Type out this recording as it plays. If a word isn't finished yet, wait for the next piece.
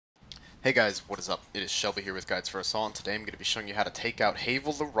Hey guys, what is up? It is Shelby here with GuidesForUsAll, and today I'm going to be showing you how to take out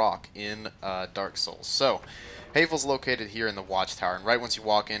Havel the Rock in Dark Souls. So, Havel's located here in the Watchtower, and right once you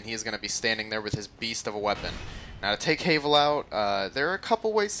walk in, he is going to be standing there with his beast of a weapon. Now, to take Havel out, there are a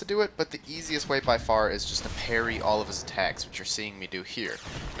couple ways to do it, but the easiest way by far is just to parry all of his attacks, which you're seeing me do here.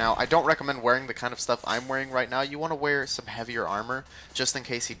 Now, I don't recommend wearing the kind of stuff I'm wearing right now. You want to wear some heavier armor, just in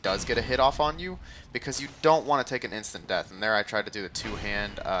case he does get a hit off on you, because you don't want to take an instant death. And there I tried to do the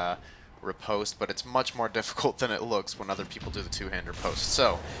two-hand riposte, but it's much more difficult than it looks when other people do the two-hand riposte.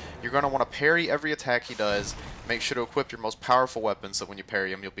 So, you're going to want to parry every attack he does. Make sure to equip your most powerful weapon so when you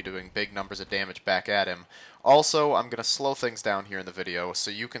parry him, you'll be doing big numbers of damage back at him. Also, I'm going to slow things down here in the video so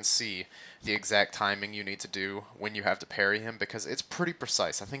you can see the exact timing you need to do when you have to parry him, because it's pretty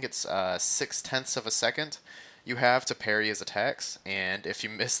precise. I think it's 6/10 of a second you have to parry his attacks, and if you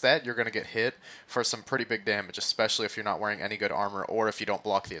miss that, you're going to get hit for some pretty big damage, especially if you're not wearing any good armor or if you don't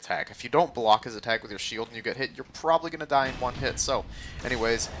block the attack. If you don't block his attack with your shield and you get hit, you're probably going to die in one hit. So,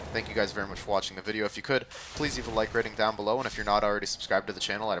 anyways, thank you guys very much for watching the video. If you could, please leave a like rating down below, and if you're not already subscribed to the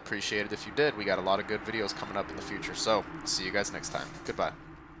channel, I'd appreciate it if you did. We got a lot of good videos coming up in the future, so see you guys next time. Goodbye.